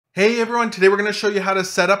Hey everyone, today we're going to show you how to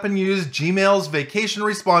set up and use Gmail's vacation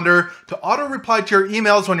responder to auto reply to your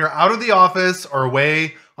emails when you're out of the office or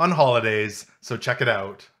away on holidays. So check it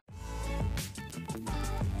out.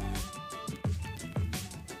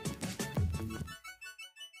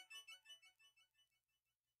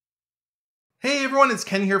 Hey everyone, it's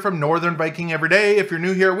Ken here from Northern Viking Everyday. If you're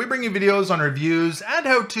new here, we bring you videos on reviews and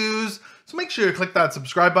how-tos, so make sure you click that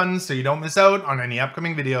subscribe button so you don't miss out on any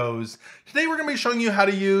upcoming videos. Today we're going to be showing you how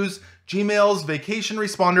to use Gmail's vacation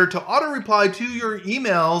responder to auto-reply to your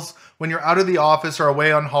emails when you're out of the office or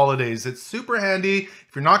away on holidays. It's super handy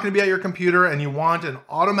if you're not going to be at your computer and you want an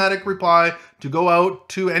automatic reply to go out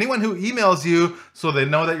to anyone who emails you so they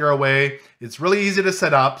know that you're away. It's really easy to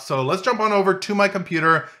set up, so let's jump on over to my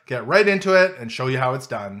computer, get right into it, and show you how it's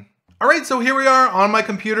done. All right, so here we are on my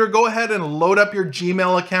computer. Go ahead and load up your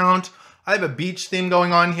Gmail account. I have a beach theme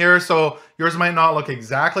going on here, so yours might not look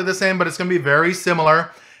exactly the same, but it's going to be very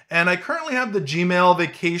similar. And I currently have the Gmail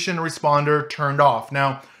vacation responder turned off.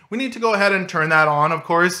 Now, we need to go ahead and turn that on, of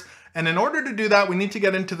course. And in order to do that, we need to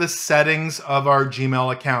get into the settings of our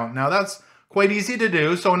Gmail account. Now, that's quite easy to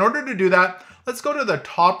do. So in order to do that, let's go to the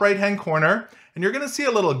top right-hand corner, and you're going to see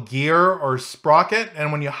a little gear or sprocket.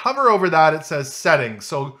 And when you hover over that, it says settings.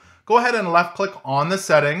 So go ahead and left-click on the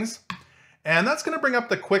settings. And that's going to bring up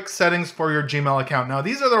the quick settings for your Gmail account. Now,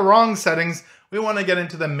 these are the wrong settings. We want to get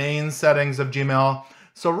into the main settings of Gmail.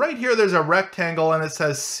 So right here, there's a rectangle and it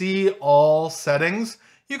says see all settings.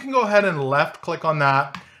 You can go ahead and left click on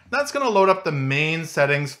that. That's going to load up the main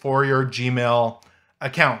settings for your Gmail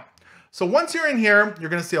account. So once you're in here, you're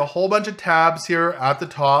going to see a whole bunch of tabs here at the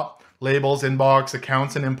top, labels, inbox,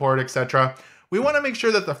 accounts and import, etc. We want to make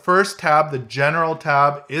sure that the first tab, the general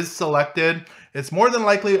tab, is selected. It's more than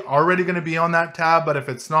likely already going to be on that tab, but if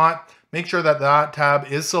it's not, make sure that that tab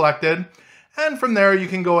is selected. And from there, you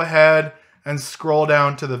can go ahead and scroll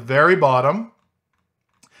down to the very bottom.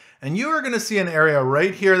 And you are going to see an area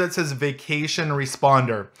right here that says Vacation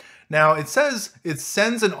Responder. Now it says it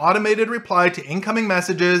sends an automated reply to incoming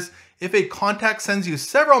messages. If a contact sends you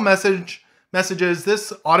several messages,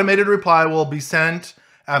 this automated reply will be sent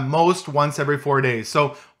at most once every 4 days.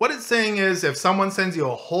 So what it's saying is if someone sends you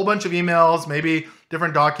a whole bunch of emails, maybe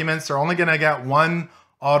different documents, they're only going to get one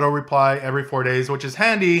auto reply every 4 days, which is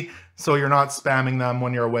handy so you're not spamming them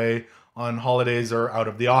when you're away on holidays or out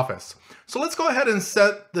of the office. So let's go ahead and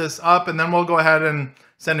set this up, and then we'll go ahead and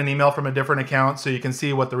send an email from a different account so you can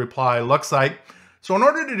see what the reply looks like. So in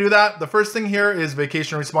order to do that, the first thing here is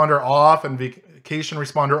Vacation Responder off and Vacation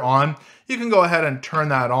Responder on. You can go ahead and turn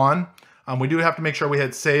that on. We do have to make sure we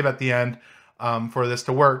hit save at the end for this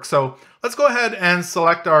to work. So let's go ahead and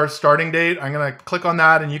select our starting date. I'm going to click on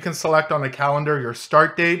that, and you can select on the calendar your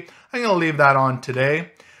start date. I'm going to leave that on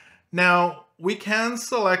today. Now, we can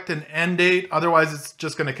select an end date, otherwise it's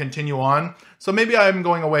just going to continue on. So maybe I'm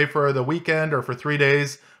going away for the weekend or for 3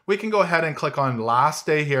 days. We can go ahead and click on last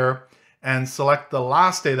day here and select the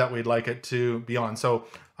last day that we'd like it to be on. So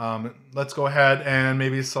let's go ahead and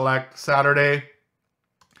maybe select Saturday.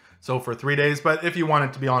 So for 3 days, but if you want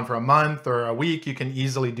it to be on for a month or a week, you can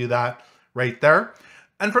easily do that right there.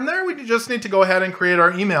 And from there, we just need to go ahead and create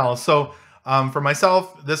our email. So for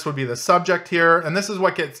myself, this would be the subject here, and this is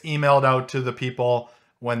what gets emailed out to the people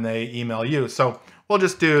when they email you. So we'll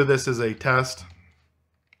just do this as a test.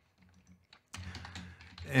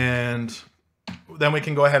 And then we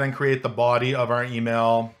can go ahead and create the body of our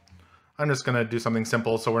email. I'm just going to do something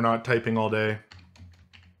simple so we're not typing all day.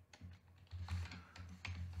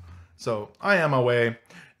 So I am away.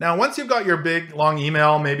 Now, once you've got your big long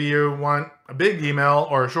email, maybe you want a big email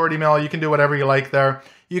or a short email, you can do whatever you like there.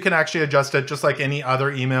 You can actually adjust it just like any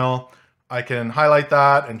other email. I can highlight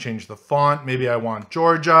that and change the font. Maybe I want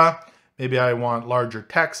Georgia. Maybe I want larger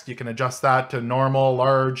text. You can adjust that to normal,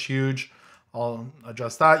 large, huge. I'll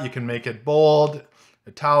adjust that. You can make it bold,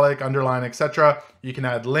 italic, underline, etc. You can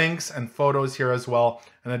add links and photos here as well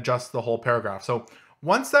and adjust the whole paragraph. So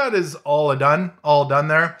once that is all done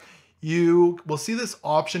there, you will see this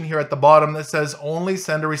option here at the bottom that says only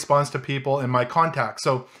send a response to people in my contacts.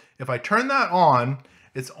 So if I turn that on,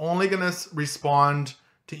 it's only going to respond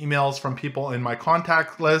to emails from people in my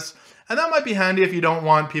contact list. And that might be handy if you don't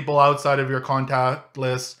want people outside of your contact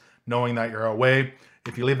list knowing that you're away.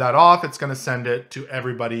 If you leave that off, it's going to send it to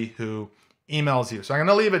everybody who emails you. So I'm going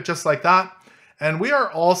to leave it just like that. And we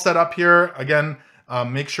are all set up here. Again,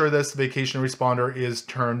 make sure this vacation responder is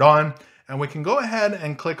turned on. And we can go ahead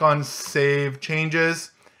and click on Save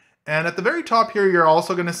Changes. And at the very top here, you're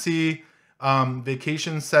also going to see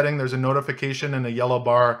vacation setting. There's a notification and a yellow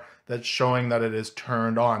bar that's showing that it is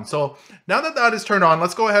turned on. So now that that is turned on,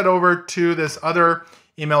 let's go ahead over to this other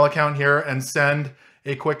email account here and send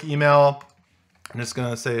a quick email. I'm just going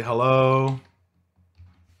to say hello.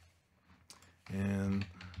 And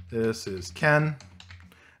this is Ken.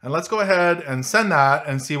 And let's go ahead and send that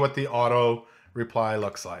and see what the auto reply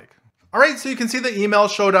looks like. All right, so you can see the email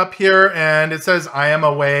showed up here and it says I am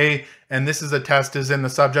away, and this is a test is in the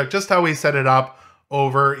subject, just how we set it up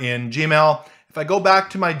over in Gmail. If I go back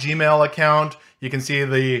to my Gmail account, you can see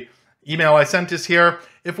the email I sent is here.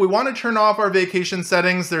 If we want to turn off our vacation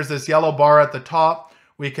settings, there's this yellow bar at the top.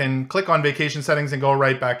 We can click on vacation settings and go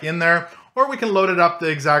right back in there, or we can load it up the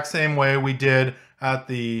exact same way we did at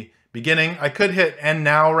the beginning. I could hit end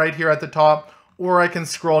now right here at the top, or I can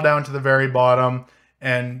scroll down to the very bottom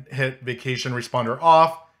and hit vacation responder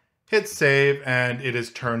off, hit save, and it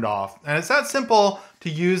is turned off. And it's that simple to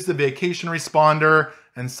use the vacation responder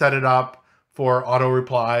and set it up for auto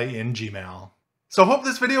reply in Gmail. So I hope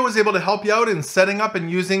this video was able to help you out in setting up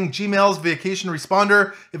and using Gmail's vacation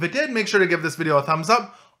responder. If it did, make sure to give this video a thumbs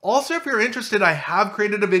up. Also, if you're interested, I have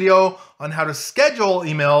created a video on how to schedule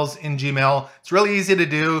emails in Gmail. It's really easy to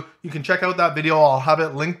do. You can check out that video. I'll have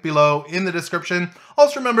it linked below in the description.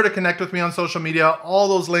 Also, remember to connect with me on social media. All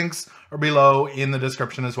those links are below in the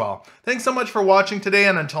description as well. Thanks so much for watching today,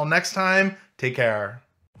 and until next time, take care.